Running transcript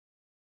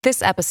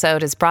This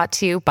episode is brought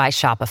to you by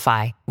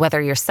Shopify.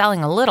 Whether you're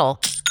selling a little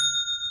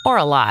or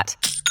a lot,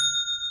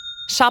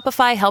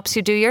 Shopify helps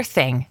you do your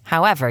thing,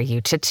 however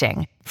you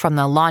cha-ching. From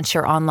the launch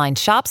your online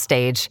shop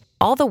stage,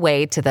 all the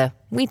way to the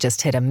we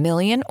just hit 1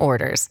 million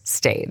orders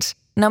stage.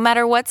 No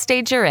matter what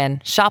stage you're in,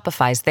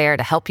 Shopify's there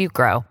to help you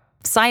grow.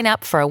 Sign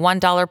up for a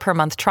 $1 per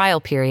month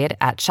trial period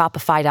at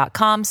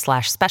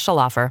shopify.com/special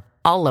offer,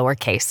 all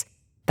lowercase.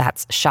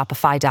 That's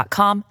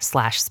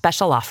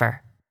shopify.com/special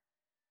offer.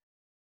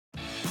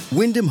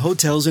 Wyndham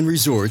Hotels and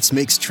Resorts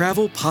makes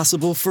travel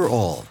possible for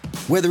all.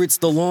 Whether it's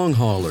the long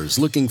haulers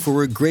looking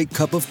for a great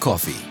cup of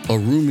coffee, a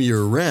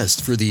roomier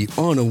rest for the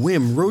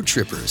on-a-whim road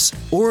trippers,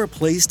 or a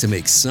place to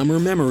make summer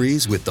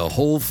memories with the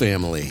whole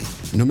family.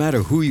 No matter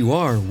who you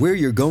are, where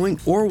you're going,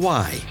 or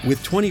why,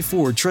 with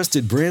 24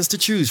 trusted brands to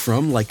choose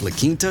from like La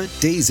Quinta,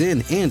 Days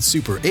Inn, and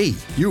Super 8,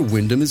 your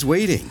Wyndham is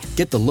waiting.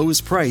 Get the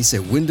lowest price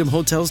at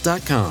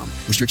WyndhamHotels.com.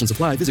 Restrictions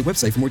apply. Visit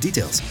website for more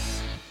details.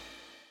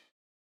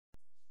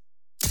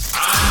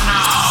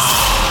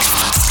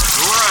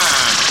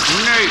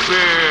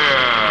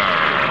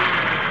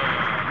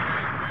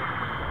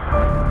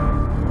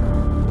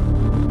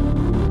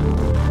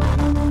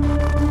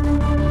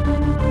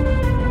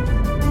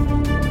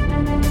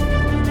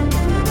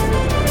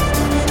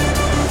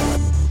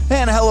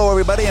 And hello,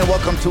 everybody, and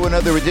welcome to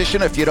another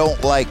edition. If you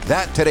don't like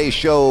that, today's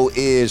show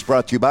is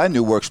brought to you by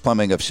New Works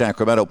Plumbing of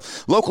Sacramento.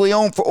 Locally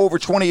owned for over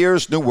 20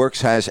 years, New Works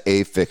has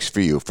a fix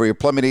for you. For your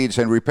plumbing needs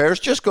and repairs,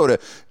 just go to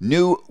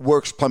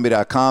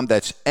newworksplumbing.com.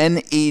 That's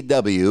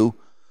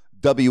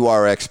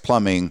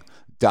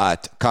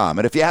NEWWRXplumbing.com.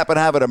 And if you happen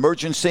to have an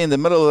emergency in the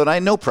middle of the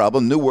night, no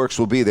problem. New Works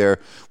will be there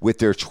with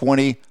their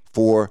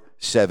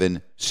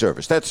 24/7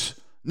 service. That's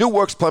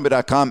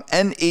newworksplumbing.com,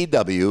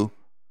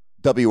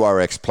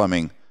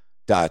 NEWWRXplumbing.com.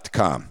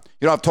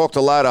 You know, I've talked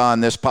a lot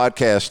on this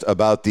podcast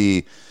about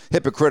the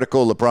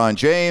hypocritical LeBron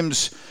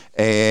James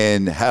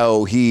and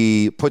how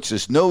he puts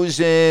his nose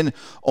in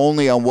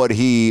only on what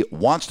he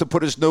wants to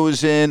put his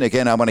nose in.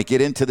 Again, I'm going to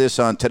get into this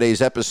on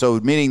today's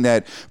episode, meaning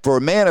that for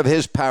a man of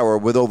his power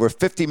with over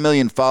 50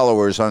 million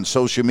followers on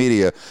social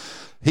media,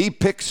 he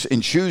picks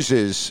and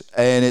chooses,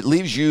 and it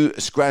leaves you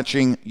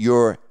scratching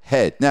your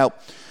head. Now, it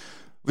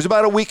was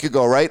about a week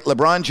ago, right?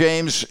 LeBron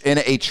James,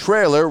 in a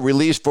trailer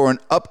released for an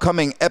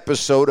upcoming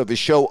episode of his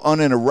show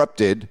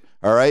Uninterrupted,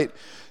 all right,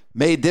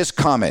 made this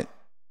comment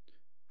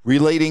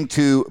relating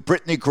to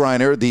Brittany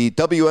Griner, the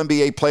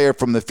WNBA player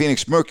from the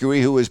Phoenix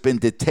Mercury, who has been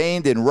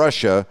detained in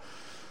Russia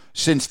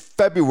since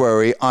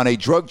February on a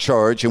drug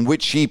charge in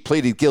which she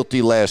pleaded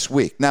guilty last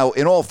week. Now,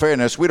 in all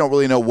fairness, we don't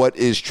really know what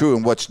is true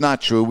and what's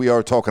not true. We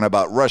are talking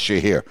about Russia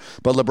here.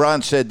 But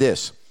LeBron said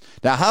this.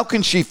 Now, how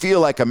can she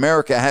feel like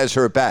America has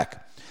her back?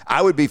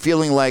 I would be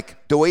feeling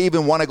like, do I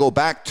even want to go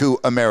back to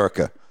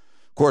America?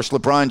 Of course,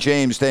 LeBron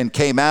James then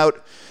came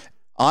out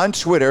on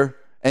Twitter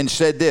and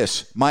said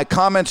this: my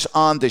comments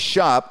on the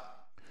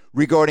shop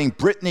regarding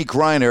Brittany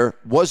Griner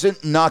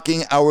wasn't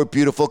knocking our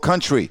beautiful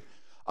country.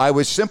 I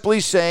was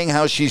simply saying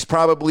how she's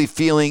probably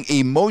feeling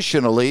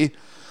emotionally,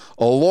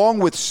 along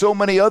with so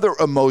many other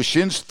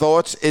emotions,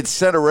 thoughts,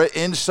 etc.,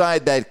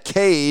 inside that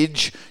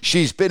cage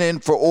she's been in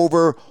for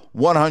over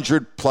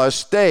 100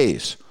 plus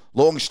days.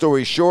 Long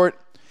story short,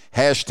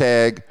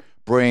 hashtag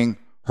bring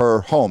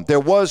her home. There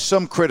was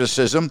some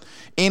criticism.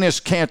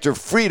 Enes Kanter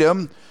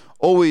Freedom,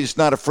 always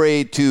not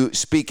afraid to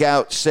speak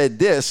out, said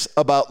this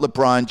about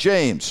LeBron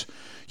James.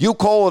 You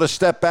call it a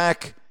step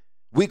back.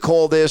 We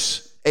call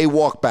this a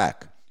walk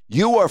back.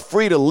 You are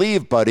free to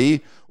leave,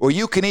 buddy, or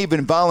you can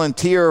even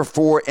volunteer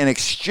for an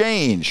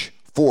exchange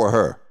for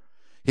her.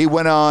 He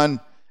went on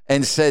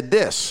and said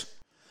this.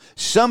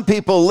 Some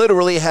people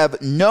literally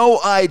have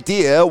no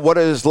idea what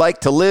it is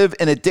like to live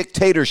in a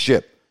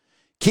dictatorship.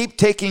 Keep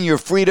taking your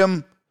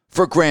freedom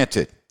for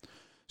granted.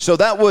 So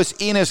that was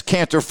Enes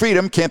Kanter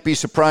Freedom. Can't be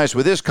surprised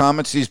with his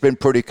comments. He's been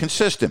pretty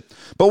consistent.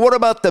 But what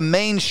about the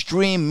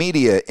mainstream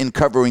media in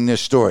covering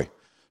this story?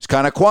 It's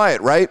kind of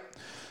quiet, right?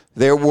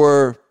 There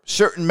were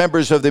certain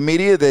members of the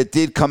media that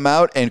did come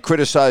out and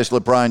criticize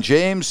LeBron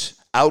James,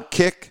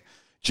 Outkick,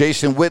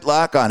 Jason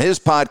Whitlock on his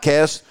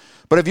podcast.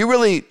 But if you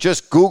really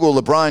just Google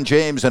LeBron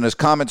James and his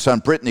comments on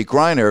Brittany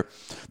Griner,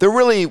 there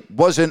really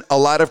wasn't a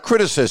lot of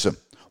criticism.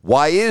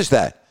 Why is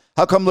that?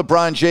 How come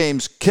LeBron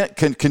James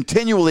can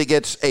continually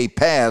gets a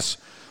pass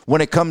when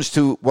it comes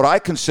to what I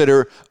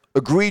consider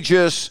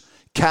egregious,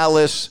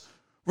 callous,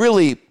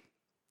 really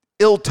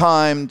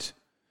ill-timed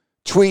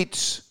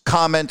tweets,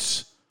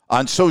 comments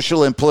on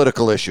social and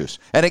political issues?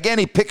 And again,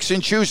 he picks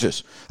and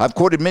chooses. I've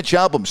quoted Mitch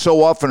Albom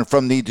so often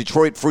from the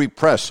Detroit Free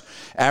Press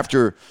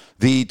after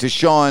the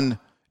Deshaun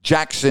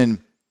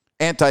Jackson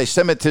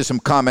anti-Semitism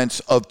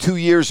comments of 2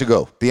 years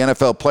ago, the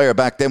NFL player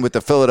back then with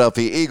the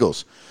Philadelphia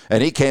Eagles.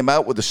 And he came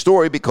out with a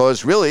story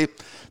because really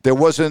there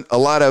wasn't a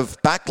lot of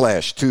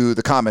backlash to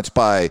the comments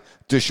by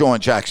Deshaun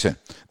Jackson.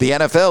 The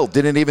NFL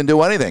didn't even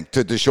do anything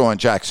to Deshaun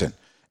Jackson.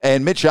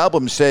 And Mitch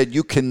Albom said,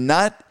 you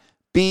cannot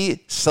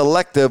be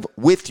selective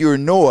with your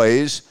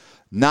noise,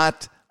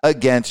 not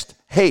against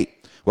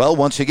hate. Well,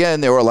 once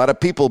again, there are a lot of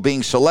people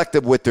being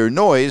selective with their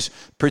noise,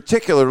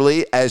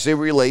 particularly as it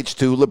relates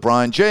to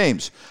LeBron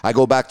James. I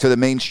go back to the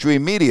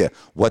mainstream media,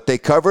 what they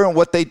cover and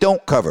what they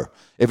don't cover.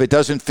 If it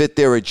doesn't fit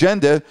their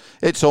agenda,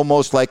 it's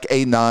almost like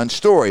a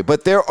non-story.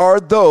 But there are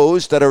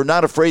those that are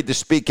not afraid to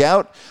speak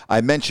out.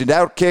 I mentioned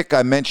Outkick,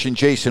 I mentioned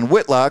Jason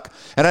Whitlock,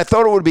 and I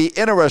thought it would be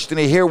interesting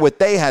to hear what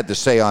they had to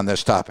say on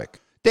this topic.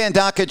 Dan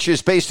Dakich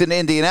is based in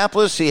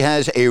Indianapolis. He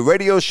has a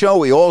radio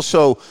show. He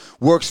also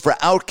works for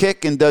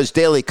Outkick and does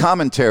daily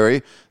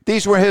commentary.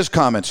 These were his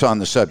comments on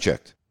the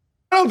subject.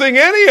 I don't think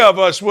any of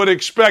us would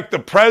expect the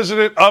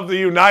president of the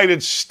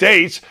United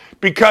States,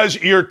 because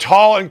you're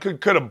tall and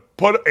could have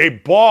put a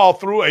ball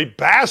through a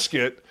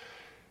basket,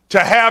 to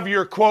have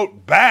your,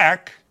 quote,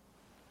 back.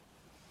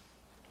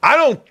 I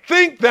don't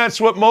think that's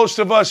what most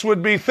of us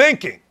would be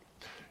thinking.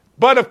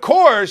 But, of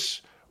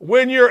course,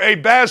 when you're a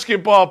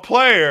basketball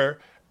player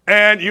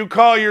and you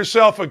call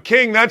yourself a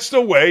king, that's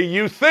the way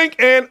you think.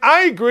 And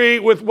I agree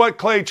with what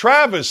Clay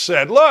Travis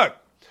said. Look,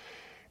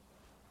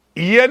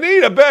 you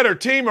need a better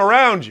team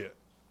around you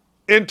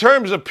in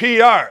terms of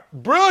PR.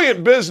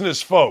 Brilliant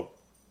business folk.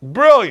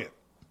 Brilliant.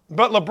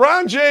 But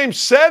LeBron James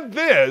said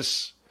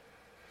this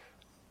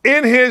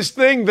in his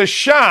thing, The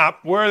Shop,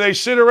 where they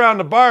sit around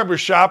the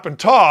barbershop and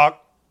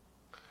talk,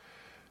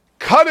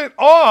 cut it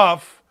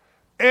off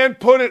and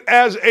put it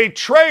as a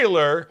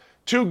trailer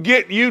to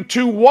get you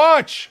to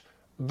watch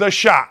The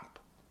Shop.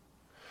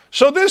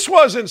 So this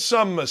wasn't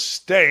some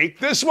mistake.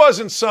 This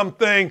wasn't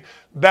something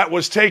that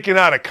was taken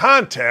out of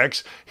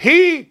context.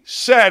 He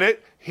said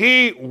it.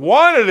 He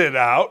wanted it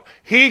out.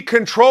 He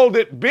controlled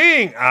it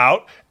being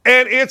out,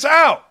 and it's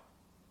out.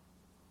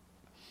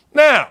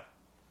 Now,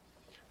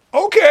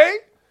 okay,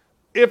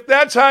 if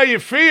that's how you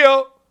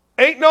feel,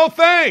 ain't no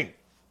thing.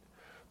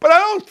 But I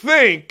don't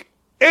think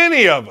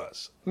any of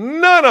us,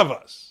 none of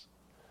us,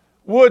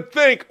 would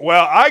think,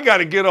 well, I got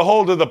to get a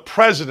hold of the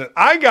president.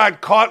 I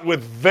got caught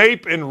with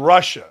vape in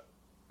Russia.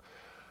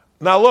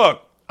 Now,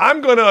 look, I'm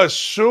going to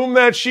assume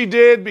that she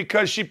did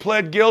because she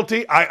pled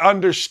guilty. I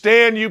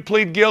understand you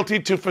plead guilty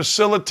to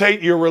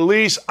facilitate your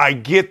release. I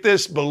get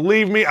this.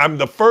 Believe me, I'm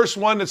the first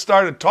one that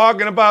started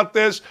talking about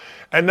this,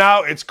 and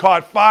now it's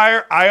caught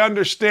fire. I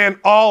understand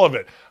all of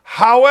it.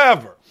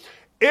 However,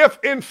 if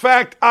in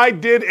fact I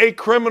did a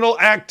criminal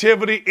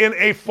activity in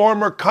a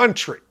former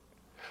country,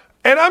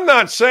 and I'm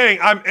not saying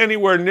I'm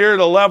anywhere near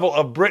the level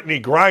of Brittany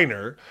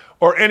Griner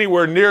or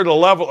anywhere near the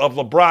level of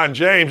LeBron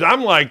James.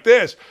 I'm like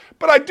this.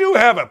 But I do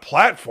have a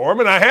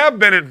platform, and I have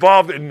been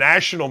involved in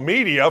national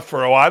media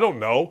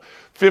for,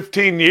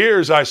 15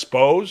 years, I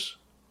suppose.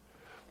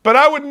 But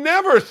I would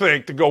never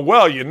think to go,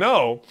 well,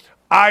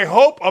 I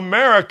hope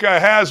America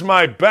has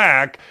my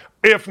back.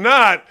 If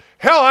not,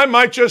 hell, I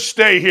might just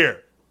stay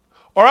here.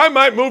 Or I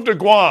might move to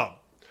Guam.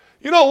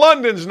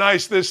 London's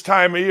nice this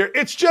time of year.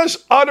 It's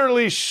just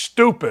utterly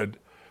stupid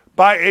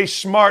by a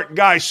smart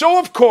guy. So,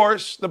 of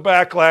course, the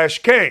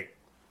backlash came.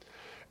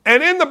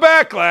 And in the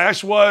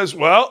backlash was,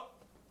 well,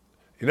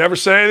 you never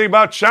say anything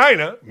about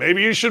China.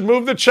 Maybe you should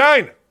move to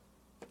China.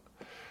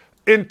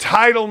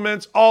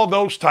 Entitlements, all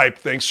those type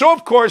things. So,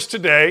 of course,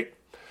 today,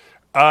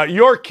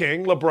 your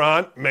king,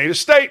 LeBron, made a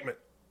statement.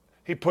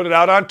 He put it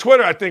out on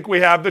Twitter. I think we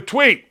have the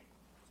tweet.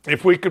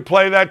 If we could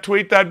play that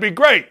tweet, that'd be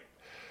great.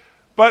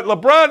 But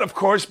LeBron, of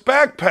course,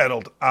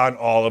 backpedaled on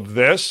all of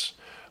this.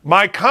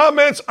 My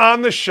comments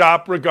on The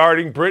Shop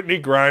regarding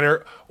Brittany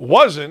Griner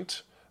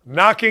wasn't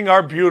knocking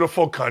our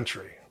beautiful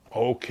country.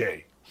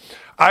 Okay.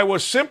 I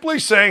was simply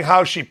saying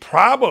how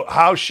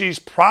she's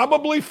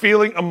probably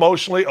feeling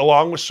emotionally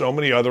along with so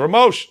many other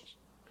emotions,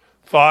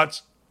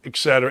 thoughts,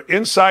 etc.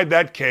 Inside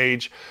that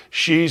cage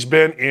she's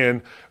been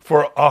in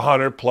for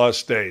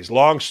 100+ days.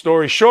 Long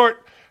story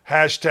short,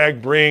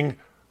 #bring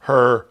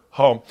her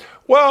home.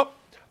 Well,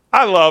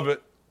 I love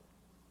it.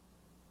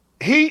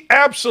 He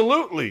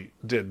absolutely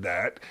did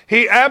that.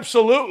 He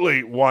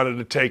absolutely wanted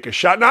to take a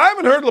shot. Now, I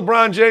haven't heard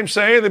LeBron James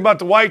say anything about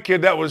the white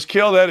kid that was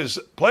killed at his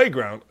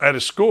playground, at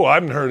his school. I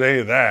haven't heard any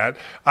of that.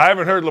 I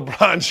haven't heard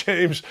LeBron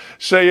James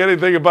say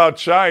anything about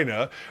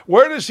China.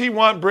 Where does he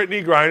want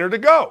Brittany Griner to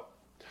go?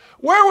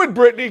 Where would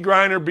Brittany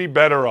Griner be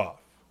better off?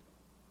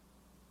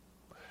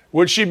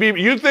 Would she be,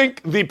 you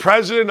think the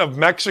president of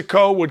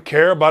Mexico would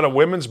care about a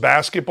women's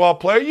basketball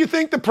player? You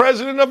think the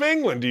president of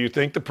England? Do you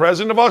think the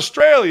president of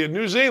Australia,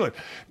 New Zealand?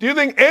 Do you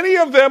think any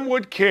of them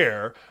would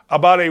care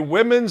about a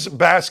women's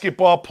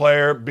basketball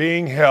player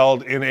being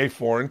held in a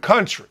foreign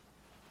country?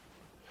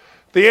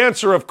 The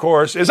answer, of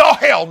course, is, oh,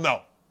 hell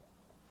no.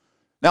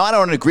 Now, I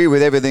don't agree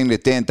with everything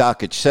that Dan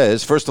Dakich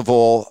says. First of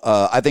all,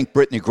 I think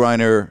Brittany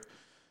Griner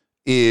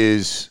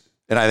is,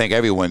 and I think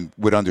everyone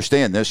would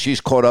understand this,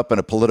 she's caught up in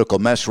a political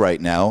mess right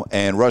now,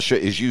 and Russia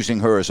is using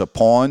her as a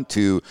pawn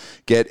to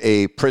get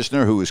a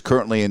prisoner who is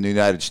currently in the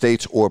United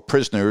States or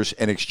prisoners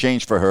in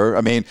exchange for her.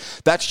 I mean,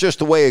 that's just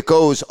the way it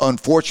goes,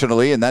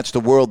 unfortunately, and that's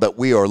the world that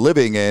we are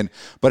living in.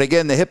 But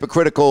again, the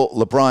hypocritical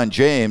LeBron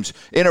James,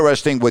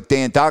 interesting what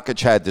Dan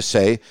Dakich had to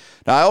say.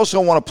 Now, I also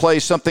want to play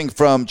something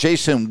from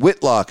Jason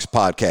Whitlock's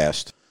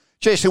podcast.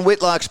 Jason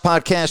Whitlock's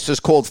podcast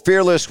is called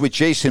Fearless with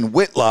Jason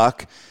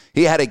Whitlock.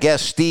 He had a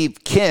guest,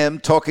 Steve Kim,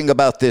 talking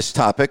about this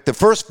topic. The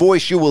first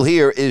voice you will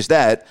hear is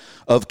that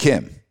of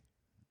Kim.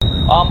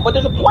 But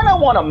there's a point I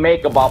want to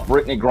make about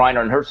Brittany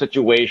Griner and her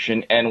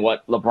situation and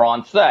what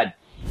LeBron said.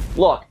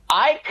 Look,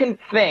 I can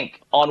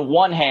think on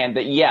one hand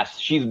that, yes,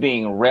 she's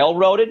being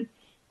railroaded.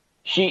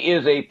 She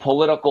is a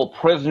political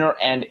prisoner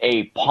and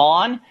a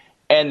pawn,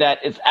 and that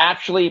it's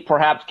actually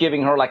perhaps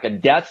giving her like a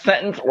death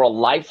sentence or a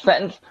life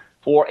sentence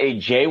for a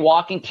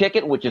jaywalking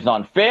ticket, which is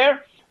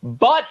unfair.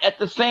 But at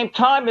the same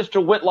time,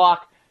 Mr.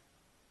 Whitlock,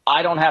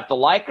 I don't have to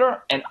like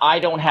her, and I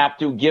don't have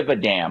to give a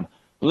damn.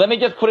 Let me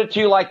just put it to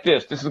you like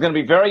this. This is going to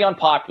be very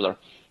unpopular.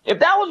 If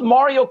that was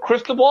Mario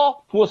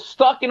Cristobal, who was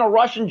stuck in a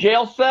Russian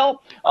jail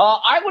cell,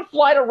 I would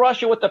fly to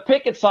Russia with a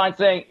picket sign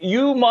saying,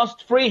 "You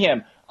must free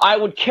him." I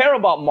would care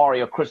about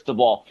Mario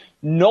Cristobal.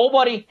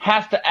 Nobody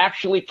has to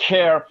actually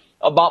care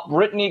about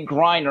Brittany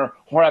Griner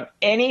or have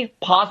any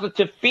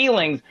positive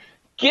feelings,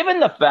 given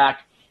the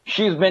fact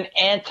she's been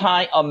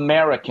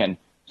anti-American.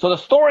 So the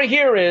story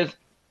here is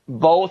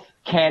both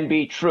can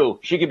be true.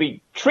 She could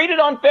be treated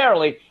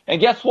unfairly. And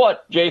guess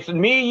what,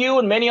 Jason? Me, you,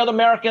 and many other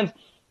Americans,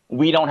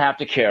 we don't have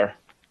to care.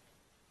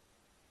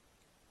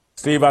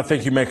 Steve, I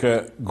think you make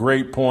a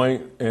great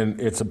point, and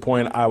it's a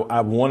point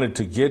I wanted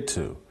to get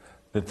to,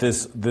 that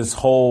this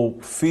whole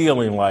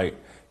feeling like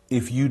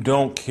if you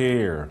don't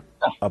care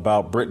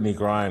about Brittany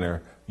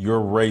Griner,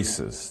 you're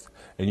racist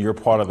and you're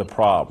part of the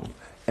problem.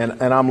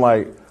 And I'm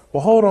like,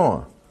 well, hold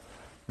on.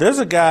 There's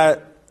a guy,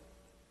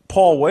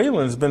 Paul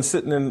Whelan, has been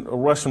sitting in a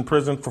Russian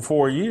prison for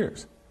 4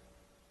 years.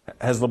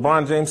 Has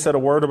LeBron James said a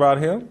word about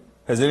him?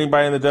 Has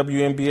anybody in the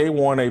WNBA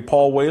worn a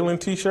Paul Whelan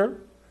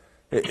T-shirt?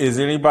 Is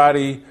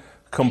anybody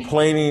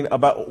complaining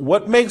about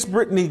what makes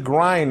Brittany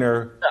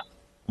Griner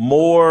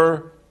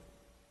more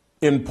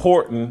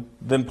important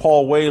than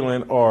Paul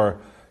Whelan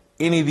or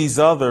any of these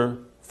other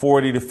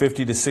 40 to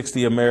 50 to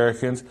 60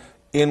 Americans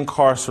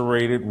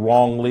incarcerated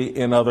wrongly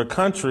in other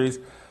countries?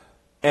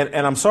 And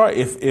I'm sorry,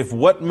 if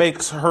what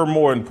makes her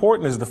more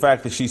important is the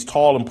fact that she's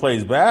tall and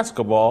plays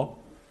basketball,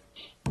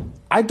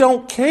 I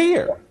don't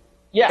care.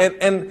 Yeah.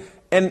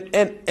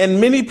 And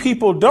many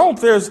people don't.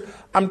 There's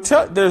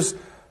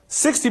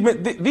 60.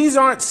 These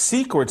aren't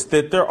secrets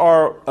that there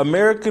are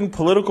American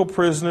political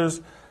prisoners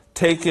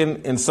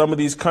taken in some of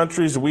these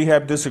countries that we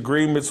have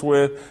disagreements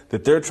with,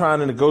 that they're trying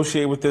to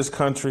negotiate with this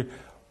country.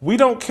 We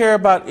don't care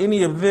about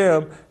any of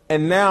them.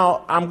 And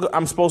now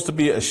I'm supposed to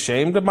be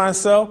ashamed of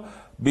myself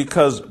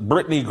because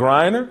Brittany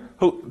Griner,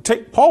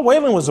 Paul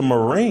Whelan was a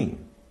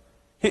Marine.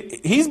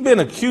 He's been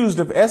accused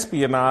of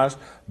espionage,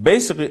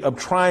 basically of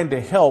trying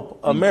to help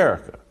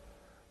America.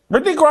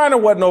 Brittany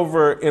Griner wasn't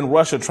over in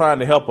Russia trying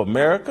to help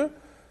America.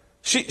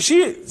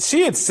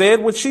 She had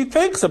said what she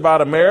thinks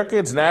about America,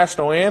 its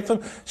national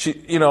anthem.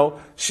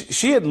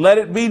 She had let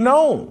it be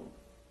known.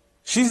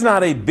 She's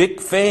not a big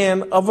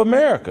fan of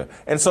America.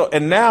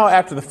 And now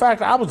after the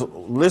fact, I was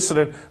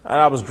listening, and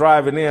I was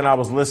driving in, I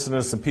was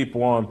listening to some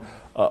people on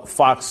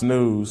Fox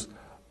News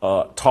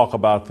talk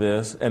about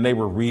this, and they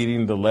were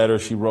reading the letter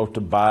she wrote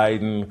to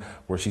Biden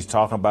where she's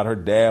talking about her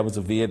dad was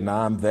a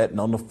Vietnam vet, and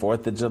on the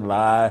 4th of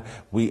July,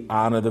 we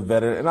honor the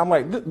veteran. And I'm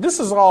like,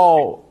 this is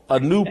all a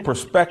new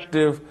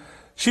perspective.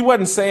 She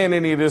wasn't saying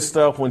any of this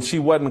stuff when she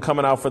wasn't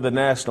coming out for the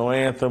national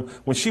anthem.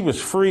 When she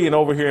was free and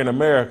over here in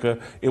America,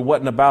 it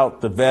wasn't about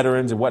the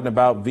veterans. It wasn't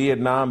about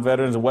Vietnam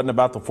veterans. It wasn't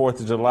about the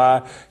 4th of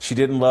July. She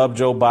didn't love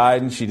Joe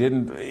Biden. She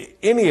didn't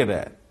any of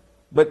that.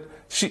 But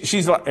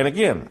she's like, and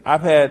again,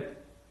 I've had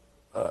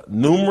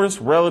numerous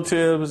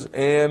relatives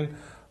and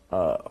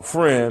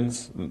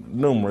friends,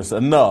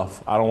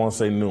 enough, I don't want to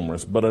say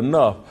numerous, but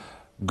enough,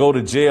 go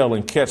to jail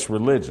and catch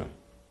religion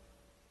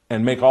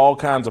and make all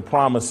kinds of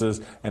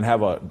promises and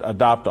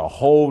adopt a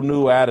whole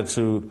new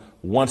attitude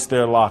once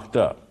they're locked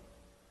up.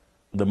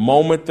 The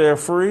moment they're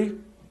free,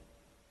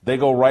 they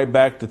go right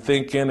back to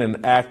thinking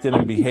and acting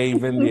and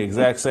behaving the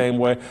exact same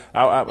way.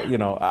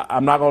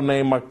 I'm not gonna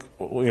name my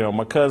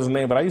cousin's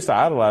name, but I used to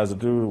idolize the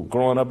dude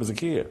growing up as a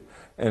kid,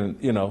 and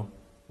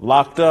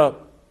locked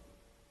up,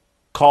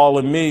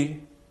 calling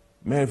me,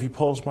 man, if you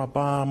post my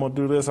bond, I'm gonna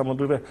do this, I'm gonna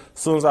do that. As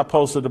soon as I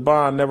posted the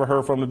bond, never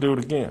heard from the dude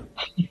again.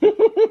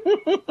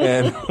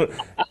 And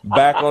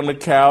back on the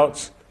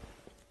couch,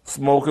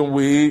 smoking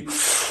weed.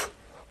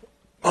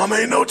 Mom,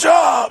 ain't no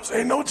jobs.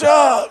 And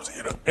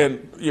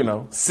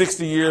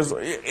 60 years.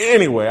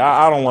 Anyway,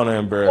 I don't want to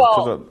embarrass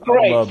because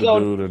I love the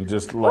dude and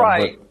just love.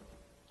 Right.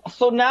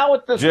 So now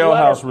with this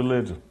jailhouse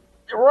religion.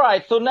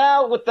 Right. So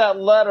now with that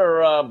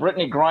letter,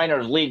 Brittany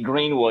Griner's Lee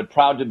Greenwood,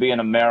 proud to be an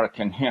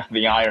American.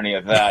 The irony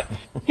of that.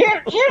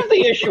 Here's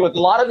the issue with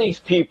a lot of these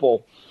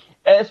people,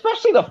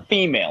 especially the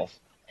females.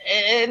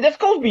 And this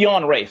goes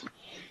beyond race.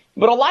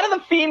 But a lot of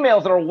the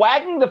females that are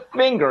wagging the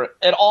finger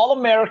at all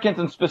Americans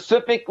and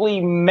specifically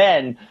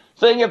men,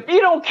 saying, if you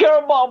don't care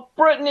about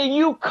Brittany,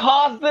 you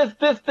caused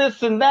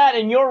this, and that,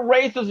 and you're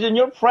racist and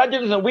you're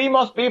prejudiced, and we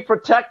must be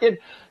protected.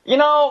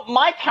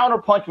 My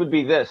counterpunch would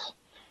be this.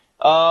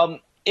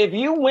 If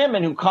you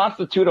women who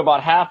constitute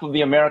about half of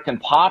the American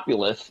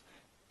populace,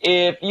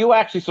 if you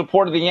actually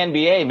supported the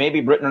NBA,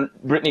 maybe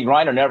Brittany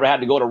Griner never had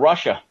to go to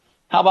Russia.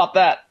 How about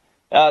that?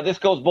 This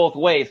goes both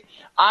ways.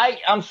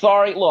 I'm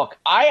sorry. Look,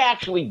 I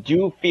actually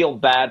do feel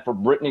bad for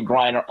Brittany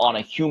Griner on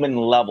a human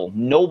level.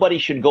 Nobody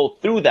should go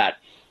through that.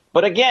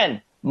 But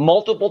again,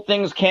 multiple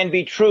things can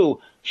be true.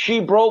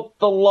 She broke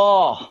the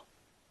law.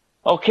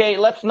 Okay,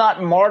 let's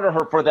not martyr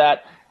her for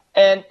that.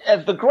 And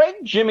as the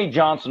great Jimmy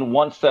Johnson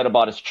once said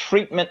about his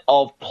treatment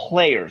of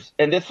players,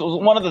 and this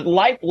was one of the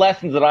life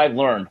lessons that I've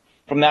learned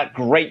from that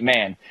great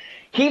man,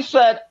 he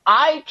said,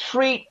 I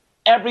treat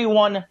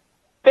everyone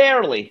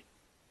fairly,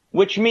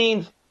 which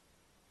means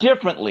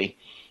differently.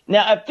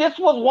 Now, if this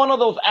was one of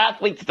those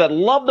athletes that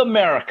loved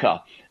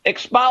America,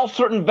 espoused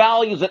certain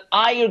values that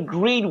I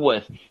agreed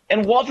with,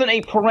 and wasn't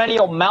a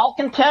perennial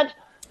malcontent,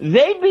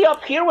 they'd be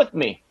up here with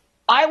me.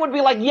 I would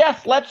be like,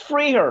 yes, let's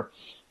free her.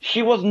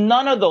 She was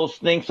none of those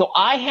things, so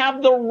I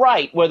have the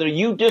right, whether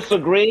you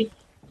disagree,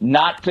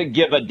 not to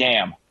give a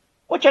damn,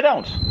 which I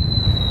don't.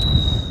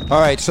 All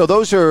right, so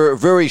those are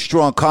very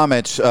strong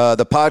comments.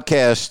 The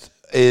podcast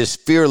is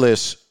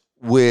Fearless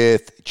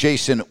with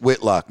Jason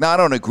Whitlock. Now, I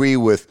don't agree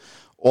with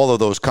all of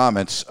those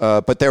comments,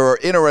 but there are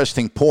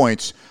interesting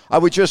points. I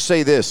would just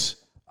say this.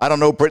 I don't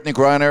know Brittany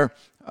Griner.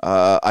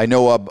 I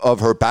know of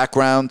her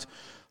background.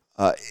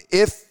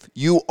 If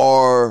you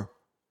are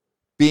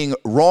being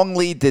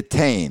wrongly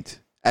detained,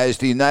 as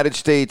the United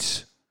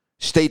States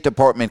State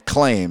Department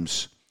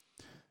claims,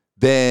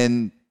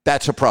 then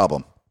that's a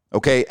problem.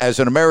 Okay? As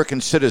an American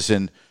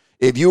citizen,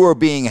 if you are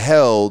being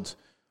held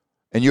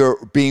and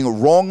you're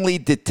being wrongly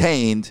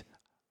detained,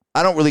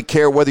 I don't really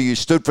care whether you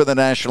stood for the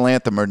national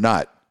anthem or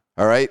not.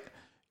 All right?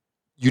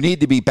 You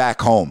need to be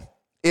back home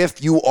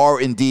if you are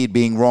indeed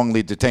being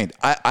wrongly detained.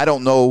 I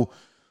don't know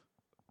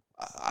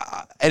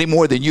any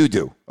more than you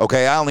do.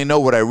 Okay? I only know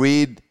what I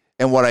read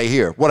and what I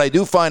hear. What I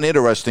do find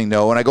interesting,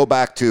 though, and I go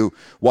back to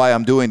why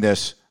I'm doing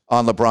this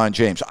on LeBron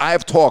James.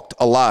 I've talked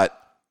a lot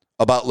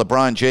about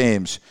LeBron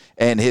James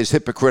and his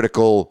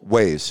hypocritical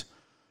ways.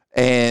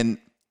 And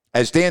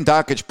as Dan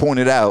Dakich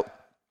pointed out,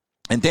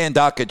 and Dan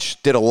Dakich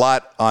did a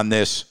lot on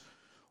this,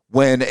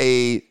 when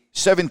a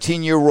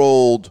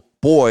 17-year-old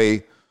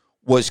boy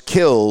was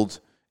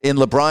killed in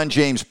LeBron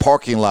James'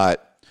 parking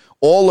lot,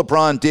 all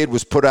LeBron did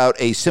was put out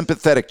a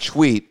sympathetic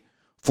tweet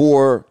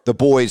for the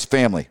boy's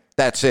family.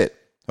 That's it.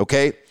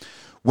 Okay?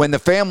 When the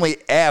family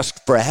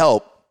asked for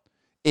help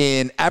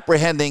in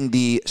apprehending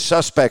the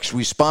suspects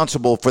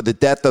responsible for the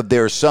death of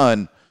their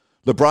son,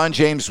 LeBron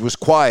James was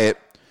quiet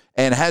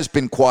and has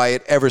been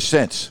quiet ever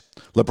since.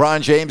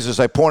 LeBron James, as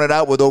I pointed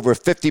out, with over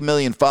 50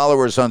 million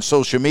followers on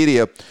social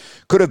media,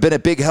 could have been a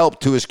big help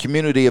to his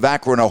community of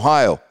Akron,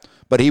 Ohio,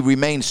 but he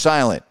remained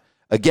silent.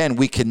 Again,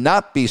 we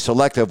cannot be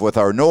selective with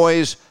our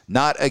noise,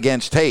 not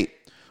against hate.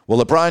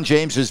 Well, LeBron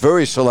James is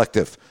very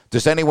selective.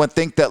 Does anyone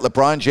think that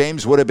LeBron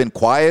James would have been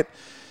quiet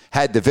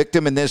had the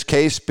victim in this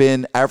case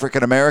been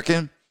African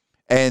American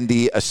and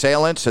the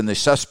assailants and the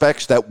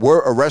suspects that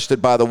were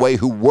arrested, by the way,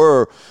 who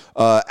were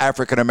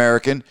African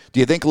American? Do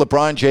you think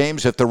LeBron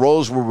James, if the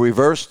roles were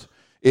reversed,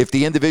 if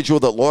the individual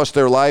that lost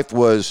their life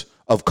was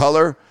of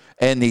color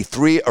and the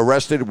three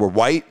arrested were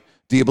white,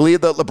 do you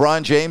believe that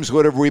LeBron James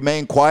would have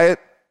remained quiet?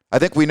 I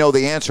think we know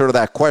the answer to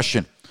that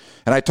question.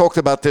 And I talked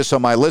about this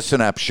on my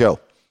Listen App show.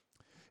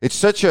 It's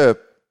such a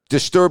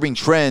disturbing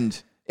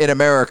trend in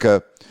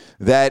America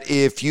that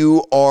if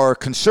you are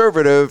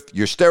conservative,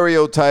 you're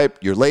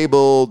stereotyped, you're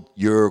labeled,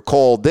 you're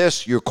called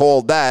this, you're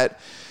called that.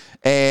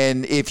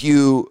 And if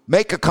you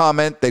make a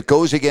comment that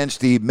goes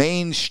against the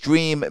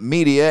mainstream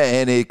media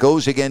and it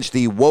goes against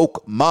the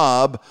woke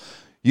mob,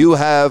 you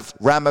have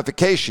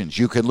ramifications.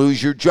 You can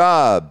lose your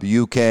job.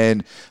 You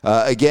can,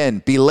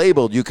 again, be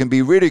labeled. You can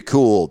be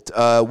ridiculed.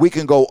 We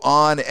can go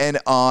on and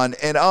on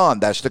and on.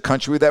 That's the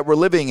country that we're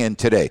living in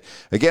today.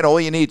 Again, all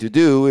you need to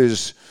do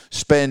is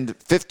spend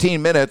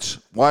 15 minutes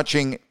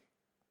watching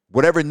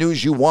whatever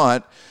news you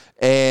want.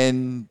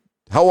 And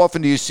how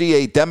often do you see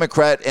a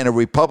Democrat and a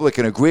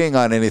Republican agreeing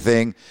on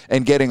anything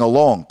and getting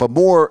along? But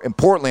more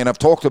importantly, and I've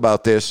talked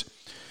about this,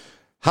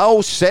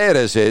 how sad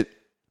is it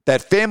that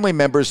family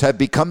members have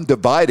become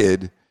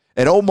divided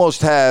and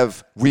almost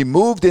have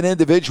removed an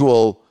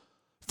individual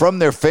from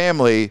their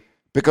family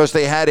because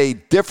they had a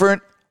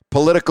different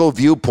political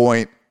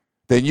viewpoint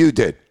than you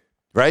did,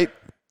 right?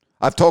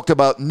 I've talked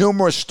about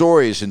numerous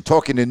stories and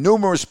talking to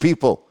numerous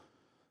people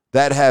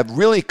that have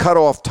really cut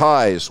off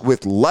ties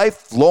with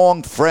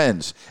lifelong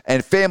friends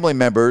and family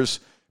members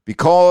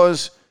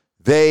because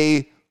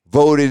they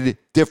voted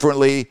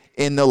differently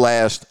in the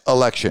last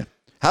election.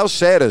 How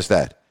sad is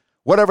that?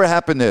 Whatever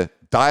happened to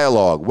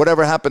dialogue?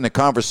 Whatever happened to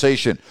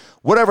conversation?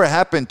 Whatever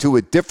happened to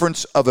a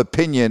difference of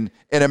opinion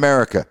in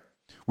America?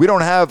 We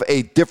don't have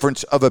a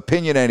difference of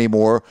opinion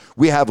anymore.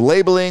 We have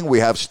labeling, we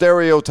have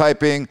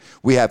stereotyping,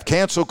 we have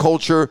cancel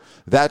culture.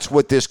 That's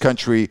what this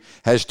country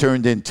has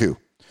turned into.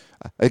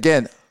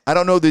 Again, I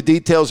don't know the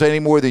details any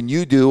more than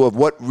you do of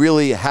what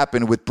really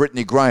happened with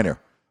Brittany Griner,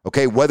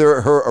 okay,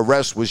 whether her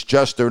arrest was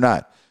just or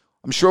not.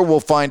 I'm sure we'll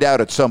find out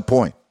at some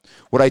point.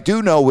 What I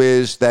do know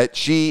is that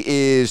she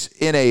is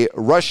in a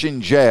Russian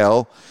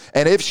jail,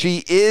 and if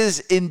she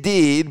is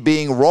indeed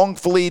being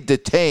wrongfully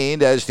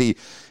detained, as the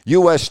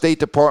U.S. State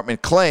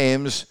Department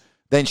claims,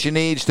 then she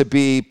needs to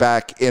be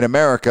back in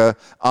America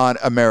on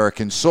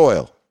American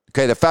soil.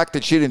 Okay, the fact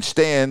that she didn't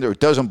stand or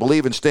doesn't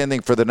believe in standing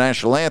for the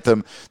national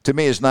anthem, to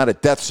me, is not a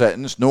death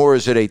sentence, nor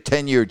is it a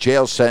 10-year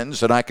jail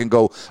sentence, and I can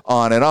go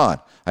on and on.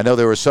 I know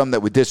there are some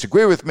that would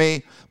disagree with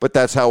me, but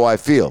that's how I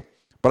feel.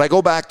 But I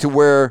go back to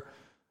where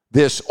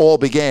this all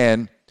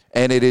began,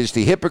 and it is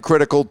the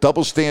hypocritical,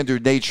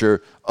 double-standard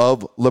nature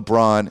of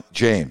LeBron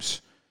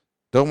James.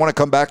 Don't want to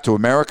come back to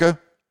America?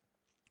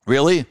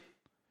 Really?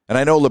 And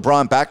I know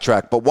LeBron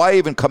backtracked, but why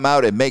even come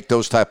out and make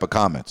those type of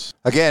comments?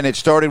 Again, it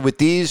started with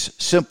these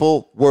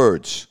simple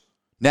words.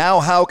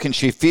 Now how can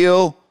she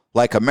feel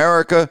like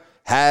America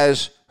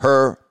has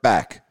her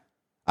back?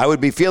 I would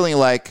be feeling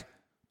like,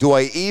 do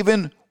I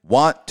even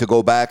want to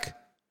go back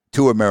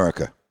to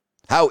America?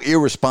 How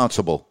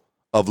irresponsible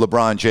of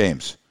LeBron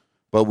James.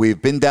 But we've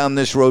been down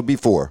this road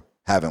before,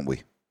 haven't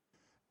we?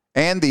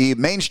 And the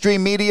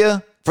mainstream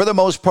media, for the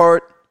most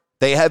part,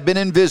 they have been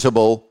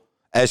invisible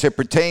as it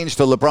pertains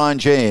to LeBron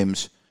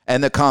James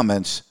and the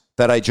comments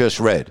that I just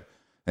read.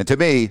 And to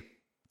me,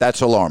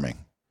 that's alarming.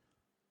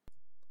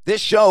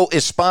 This show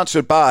is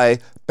sponsored by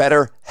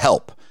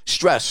BetterHelp.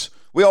 Stress.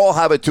 We all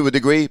have it to a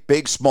degree,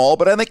 big, small,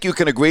 but I think you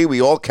can agree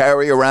we all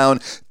carry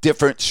around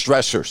different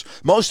stressors.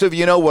 Most of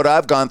you know what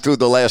I've gone through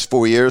the last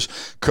 4 years.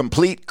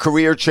 Complete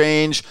career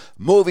change,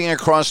 moving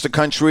across the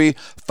country,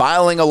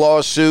 filing a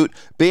lawsuit,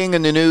 being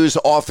in the news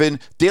often,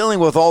 dealing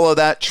with all of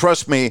that,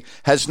 trust me,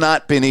 has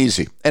not been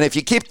easy. And if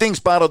you keep things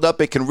bottled up,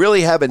 it can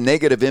really have a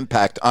negative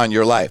impact on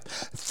your life.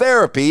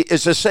 Therapy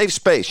is a safe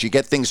space. You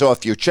get things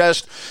off your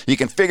chest. You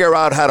can figure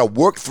out how to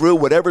work through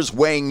whatever's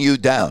weighing you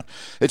down.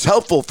 It's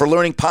helpful for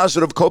learning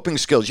positive coping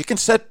skills. You can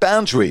set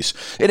boundaries.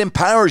 It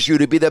empowers you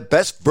to be the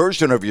best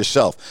version of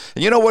yourself.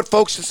 And you know what,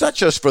 folks? It's not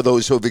just for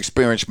those who have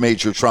experienced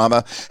major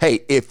trauma. Hey,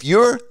 if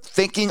you're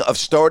thinking of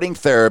starting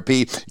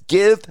therapy,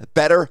 give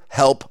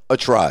BetterHelp a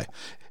try.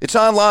 It's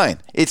online.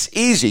 It's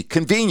easy,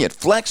 convenient,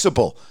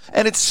 flexible,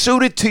 and it's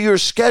suited to your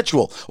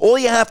schedule. All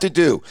you have to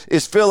do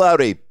is fill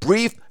out a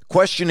brief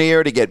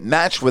questionnaire to get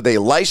matched with a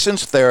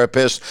licensed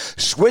therapist.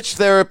 Switch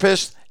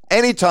therapists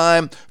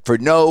anytime for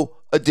no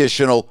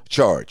additional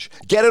charge.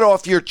 Get it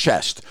off your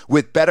chest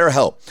with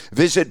BetterHelp.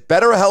 Visit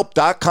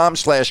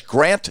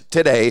BetterHelp.com/Grant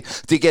today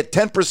to get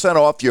 10%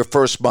 off your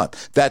first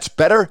month. That's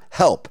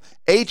BetterHelp,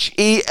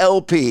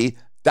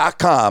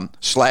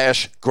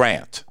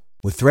 HELP.com/Grant.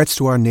 With threats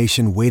to our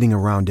nation waiting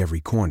around every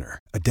corner,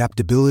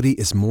 adaptability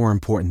is more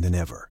important than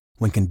ever.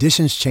 When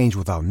conditions change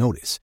without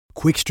notice,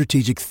 quick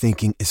strategic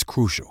thinking is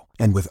crucial.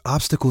 And with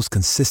obstacles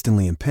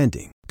consistently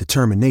impending,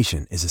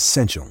 determination is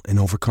essential in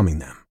overcoming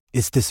them.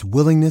 It's this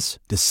willingness,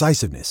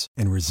 decisiveness,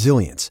 and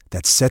resilience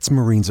that sets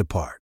Marines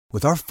apart.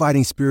 With our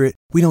fighting spirit,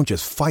 we don't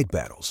just fight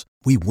battles,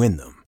 we win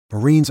them.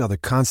 Marines are the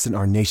constant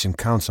our nation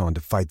counts on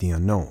to fight the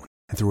unknown.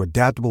 And through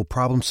adaptable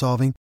problem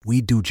solving,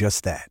 we do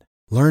just that.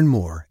 Learn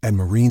more at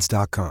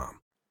Marines.com.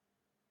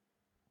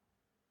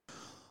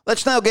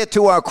 Let's now get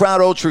to our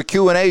Crowd Ultra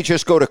Q&A.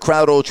 Just go to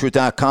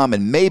crowdultra.com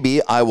and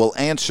maybe I will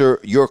answer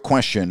your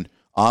question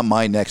on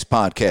my next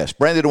podcast.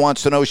 Brandon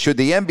wants to know, should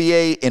the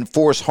NBA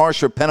enforce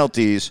harsher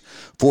penalties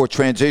for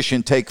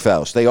transition take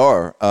fouls? They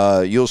are.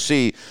 You'll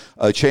see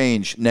a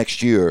change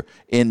next year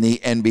in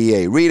the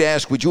NBA. Reed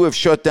asked, would you have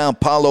shut down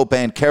Paolo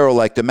Banchero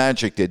like the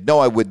Magic did? No,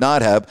 I would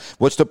not have.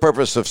 What's the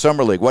purpose of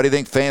Summer League? Why do you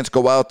think fans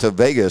go out to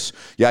Vegas?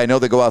 Yeah, I know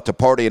they go out to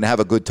party and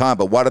have a good time,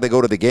 but why do they go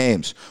to the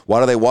games?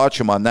 Why do they watch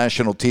them on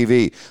national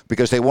TV?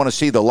 Because they want to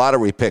see the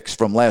lottery picks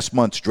from last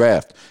month's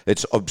draft.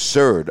 It's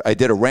absurd. I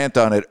did a rant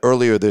on it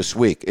earlier this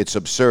week. It's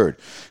absurd.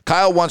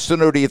 Kyle wants to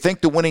know, do you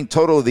think the winning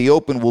total of the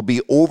Open will be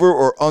over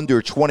or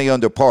under 20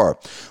 under par?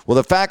 Well,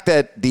 the fact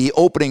that the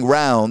opening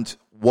round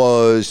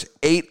was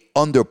 8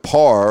 under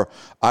par,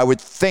 I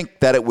would think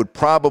that it would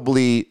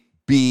probably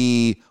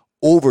be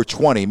over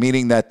 20,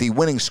 meaning that the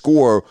winning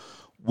score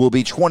will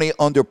be 20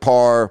 under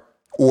par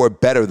or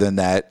better than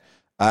that.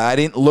 I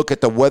didn't look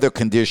at the weather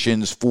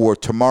conditions for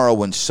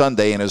tomorrow and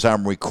Sunday, and as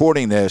I'm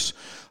recording this,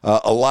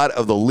 a lot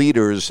of the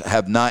leaders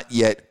have not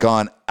yet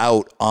gone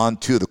out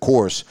onto the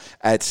course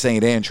at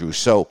St. Andrews.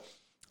 So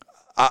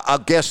I'll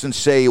guess and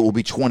say it will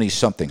be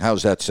 20-something.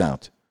 How's that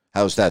sound?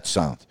 How's that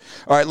sound?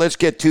 All right, let's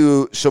get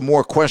to some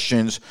more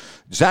questions.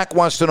 Zach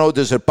wants to know,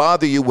 does it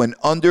bother you when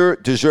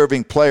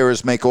under-deserving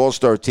players make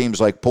all-star teams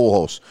like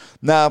Pujols?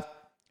 No,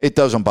 it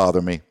doesn't bother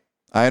me.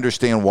 I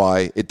understand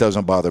why it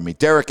doesn't bother me.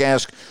 Derek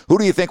asked, who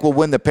do you think will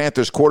win the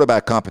Panthers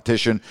quarterback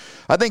competition?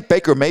 I think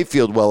Baker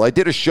Mayfield will. I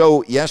did a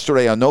show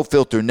yesterday on No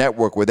Filter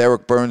Network with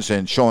Eric Burns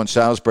and Sean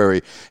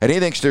Salisbury, and he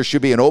thinks there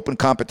should be an open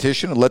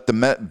competition and let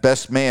the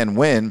best man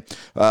win.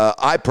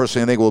 I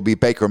personally think it will be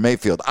Baker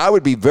Mayfield. I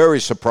would be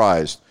very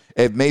surprised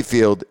if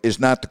Mayfield is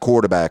not the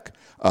quarterback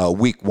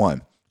week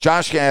one.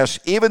 Josh asks,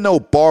 even though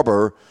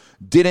Barber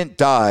didn't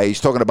die, he's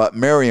talking about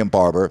Marion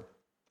Barber,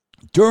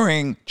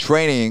 during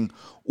training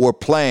or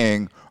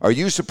playing, are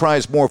you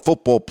surprised more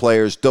football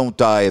players don't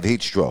die of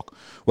heat stroke?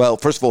 Well,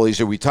 first of all, he's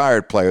a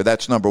retired player.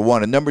 That's number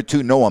one. And number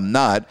two, no, I'm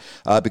not,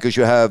 because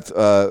you have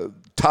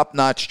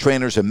top-notch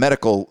trainers and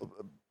medical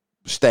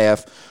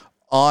staff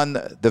on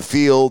the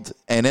field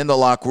and in the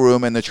locker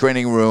room and the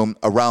training room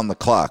around the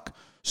clock.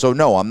 So,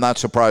 no, I'm not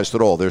surprised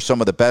at all. They're some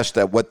of the best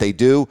at what they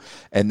do,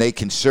 and they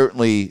can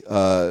certainly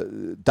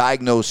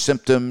diagnose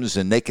symptoms,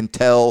 and they can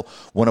tell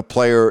when a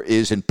player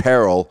is in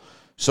peril.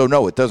 So,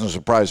 no, it doesn't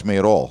surprise me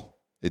at all.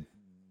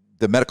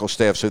 The medical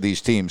staffs of these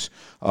teams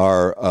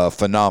are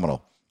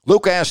phenomenal.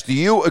 Luke asked, do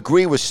you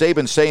agree with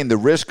Saban saying the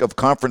risk of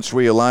conference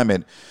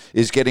realignment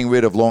is getting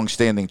rid of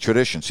longstanding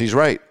traditions? He's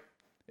right.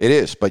 It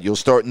is, but you'll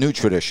start new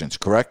traditions,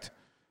 correct?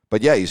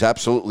 But, yeah, he's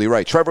absolutely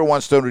right. Trevor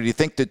wants to know, do you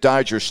think the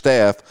Dodger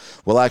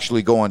staff will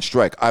actually go on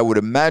strike? I would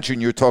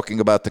imagine you're talking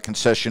about the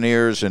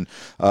concessionaires and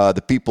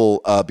the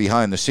people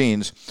behind the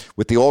scenes.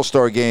 With the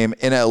All-Star game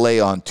in L.A.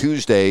 on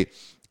Tuesday,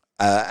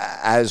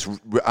 as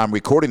I'm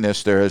recording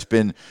this, there has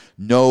been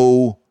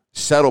no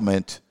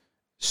settlement.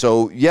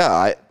 So,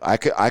 yeah, I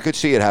could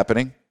see it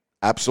happening.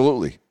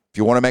 Absolutely. If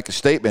you want to make a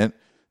statement,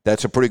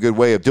 that's a pretty good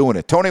way of doing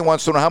it. Tony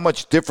wants to know, how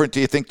much different do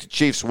you think the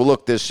Chiefs will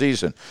look this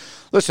season?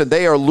 Listen,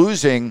 they are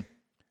losing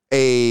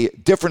a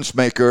difference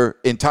maker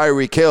in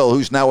Tyreek Hill,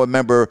 who's now a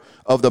member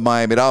of the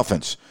Miami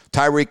Dolphins.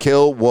 Tyreek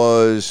Hill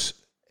was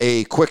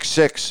a quick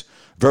six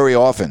very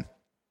often.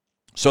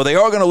 So they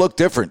are going to look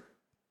different,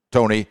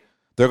 Tony.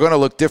 They're going to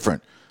look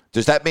different.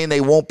 Does that mean they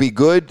won't be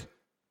good?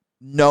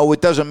 No, it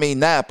doesn't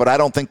mean that, but I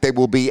don't think they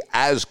will be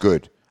as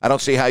good. I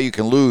don't see how you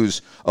can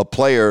lose a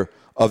player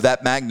of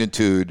that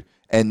magnitude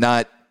and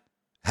not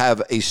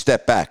have a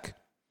step back.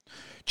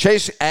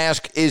 Chase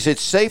asked, is it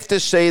safe to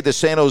say the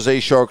San Jose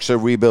Sharks are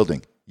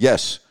rebuilding?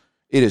 Yes,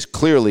 it is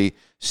clearly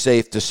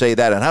safe to say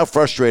that. And how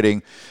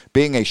frustrating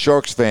being a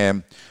Sharks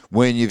fan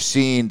when you've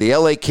seen the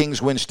LA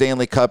Kings win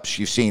Stanley Cups,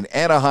 you've seen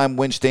Anaheim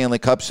win Stanley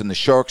Cups, and the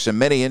Sharks in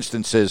many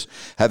instances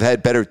have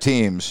had better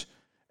teams,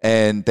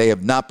 and they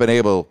have not been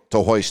able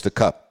to hoist the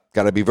cup.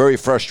 Got to be very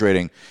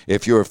frustrating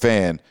if you're a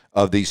fan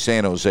of the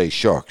San Jose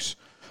Sharks.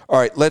 All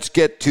right, let's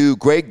get to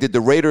Greg. Did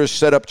the Raiders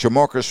set up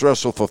Jamarcus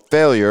Russell for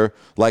failure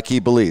like he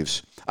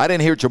believes? I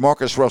didn't hear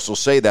Jamarcus Russell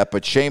say that,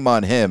 but shame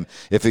on him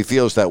if he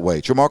feels that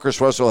way.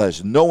 Jamarcus Russell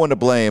has no one to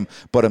blame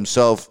but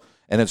himself,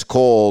 and it's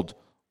called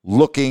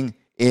looking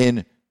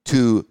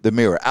into the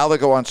mirror.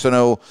 Alec wants to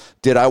know,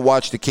 did I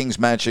watch the Kings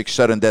Magic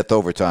sudden death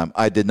overtime?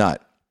 I did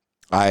not.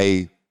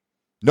 I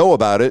know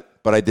about it,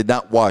 but I did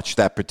not watch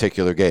that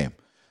particular game.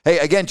 Hey,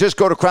 again, just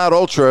go to Crowd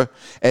Ultra,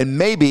 and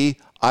maybe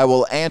I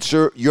will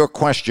answer your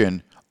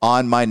question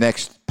on my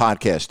next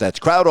podcast. That's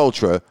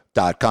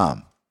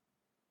crowdultra.com.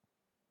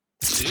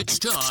 It's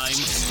time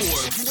for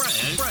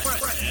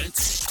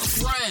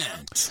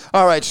Rant.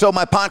 All right, so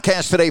my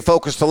podcast today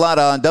focused a lot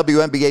on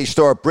WNBA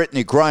star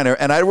Brittany Griner,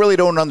 and I really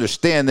don't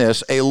understand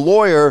this. A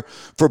lawyer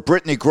for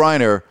Brittany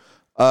Griner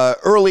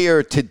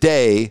earlier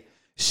today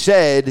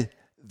said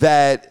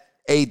that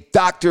a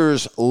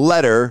doctor's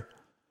letter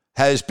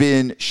has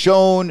been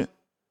shown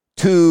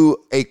to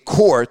a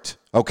court,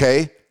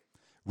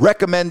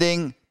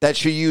 recommending that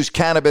she use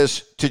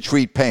cannabis to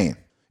treat pain.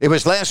 It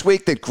was last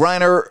week that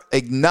Griner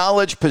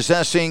acknowledged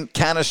possessing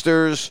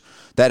canisters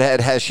that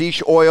had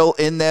hashish oil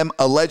in them,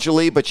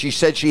 allegedly, but she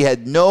said she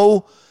had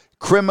no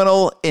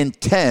criminal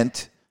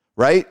intent,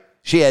 right?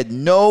 She had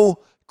no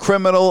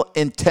criminal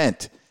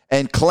intent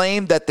and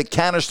claimed that the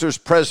canister's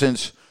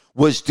presence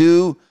was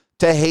due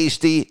to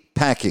hasty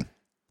packing,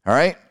 all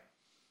right?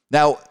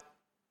 Now,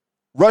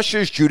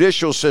 Russia's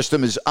judicial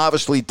system is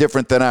obviously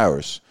different than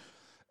ours.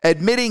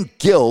 Admitting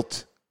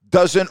guilt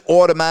doesn't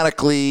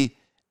automatically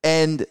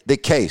end the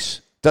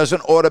case,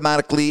 doesn't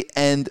automatically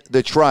end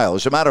the trial.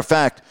 As a matter of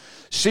fact,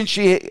 since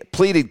she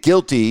pleaded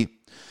guilty,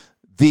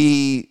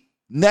 the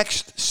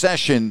next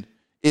session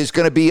is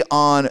going to be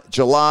on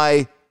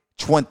July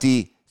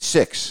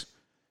 26th.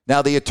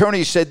 Now, the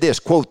attorney said this,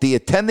 quote, the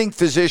attending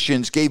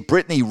physicians gave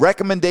Brittany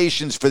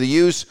recommendations for the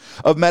use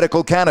of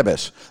medical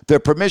cannabis. Their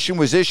permission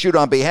was issued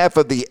on behalf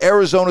of the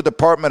Arizona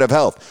Department of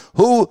Health.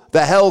 Who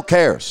the hell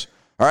cares?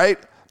 All right?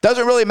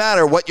 Doesn't really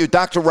matter what your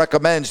doctor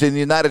recommends in the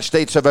United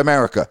States of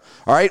America.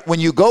 All right? When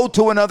you go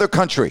to another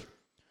country,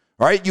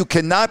 all right, you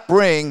cannot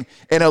bring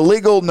an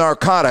illegal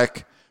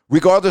narcotic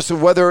regardless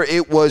of whether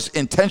it was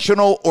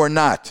intentional or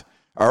not.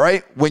 All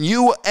right? When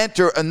you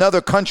enter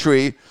another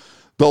country,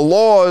 the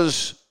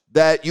laws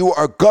that you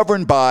are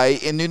governed by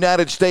in the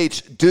United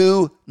States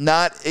do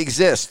not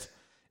exist.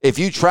 If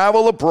you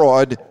travel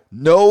abroad,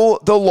 know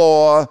the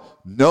law,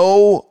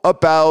 know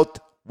about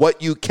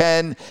what you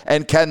can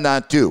and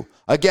cannot do.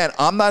 Again,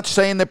 I'm not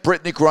saying that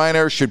Brittany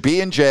Griner should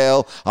be in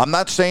jail. I'm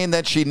not saying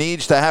that she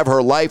needs to have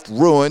her life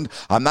ruined.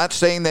 I'm not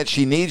saying that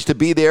she needs to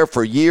be there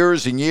for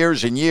years and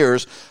years and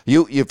years.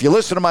 If you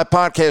listen to my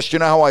podcast, you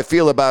know how I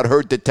feel about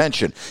her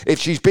detention. If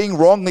she's being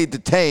wrongly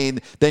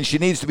detained, then she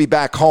needs to be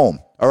back home,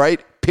 all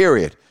right?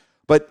 Period.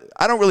 But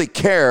I don't really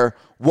care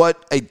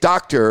what a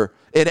doctor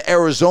in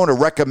Arizona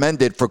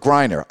recommended for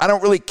Griner. I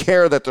don't really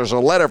care that there's a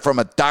letter from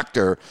a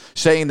doctor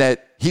saying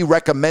that he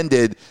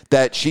recommended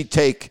that she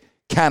take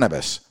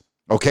cannabis,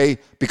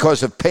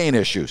 because of pain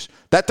issues.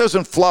 That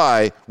doesn't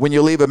fly when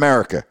you leave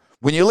America.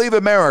 When you leave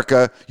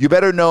America, you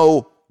better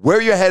know where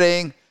you're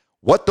heading,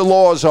 what the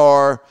laws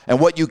are and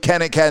what you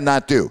can and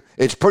cannot do.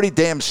 It's pretty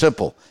damn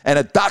simple. And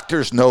a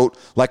doctor's note,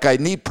 like I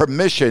need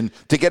permission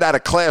to get out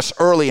of class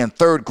early in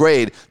third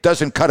grade,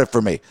 doesn't cut it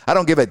for me. I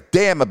don't give a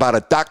damn about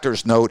a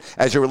doctor's note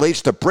as it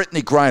relates to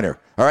Brittany Griner,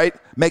 all right?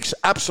 Makes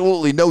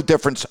absolutely no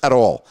difference at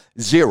all.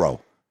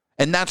 Zero.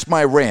 And that's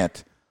my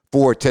rant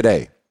for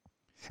today.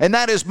 And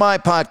that is my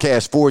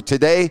podcast for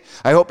today.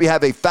 I hope you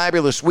have a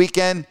fabulous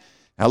weekend.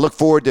 I look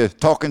forward to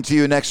talking to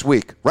you next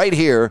week, right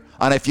here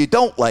on If You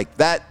Don't Like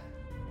That,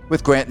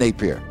 with Grant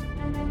Napier.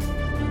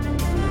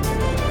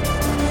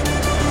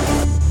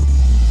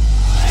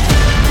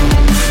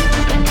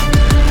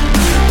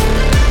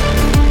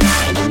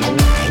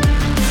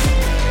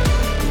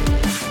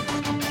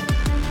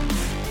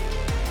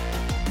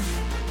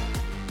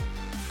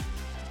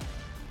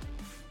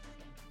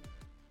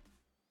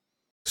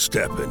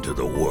 Step into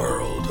the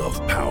world of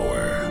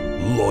power,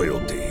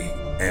 loyalty,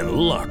 and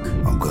luck.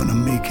 I'm gonna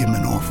make him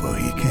an offer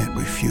he can't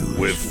refuse.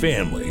 With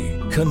family,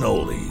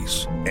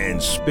 cannolis,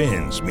 and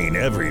spins mean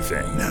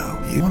everything.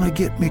 Now, you wanna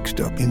get mixed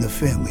up in the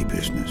family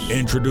business.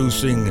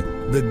 Introducing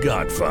The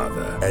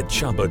Godfather at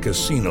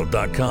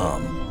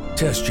ChumbaCasino.com.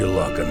 Test your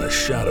luck in the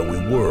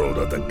shadowy world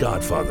of The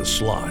Godfather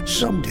slot.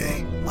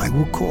 Someday, I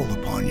will call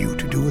upon you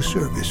to do a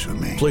service for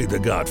me. Play The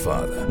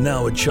Godfather,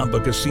 now at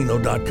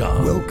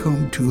ChumbaCasino.com.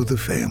 Welcome to the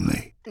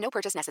family. No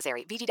purchase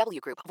necessary. VGW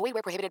Group. Void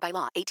where prohibited by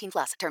law.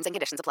 18+. Terms and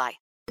conditions apply.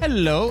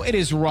 Hello, it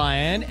is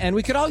Ryan, and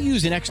we could all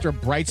use an extra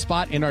bright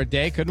spot in our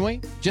day, couldn't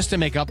we? Just to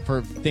make up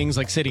for things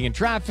like sitting in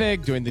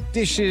traffic, doing the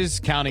dishes,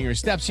 counting your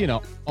steps, you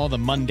know, all the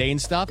mundane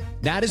stuff.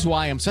 That is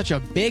why I'm such a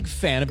big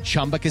fan of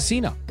Chumba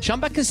Casino.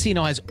 Chumba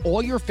Casino has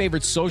all your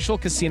favorite social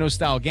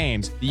casino-style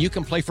games that you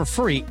can play for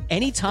free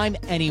anytime,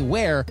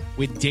 anywhere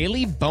with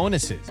daily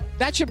bonuses.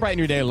 That should brighten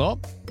your day a little.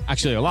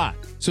 Actually, a lot.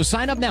 So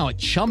sign up now at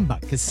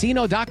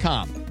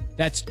ChumbaCasino.com.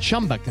 That's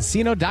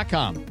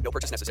ChumbaCasino.com. No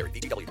purchase necessary.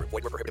 VGW Group.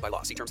 Void where prohibited by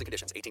law. See terms and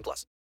conditions. 18+.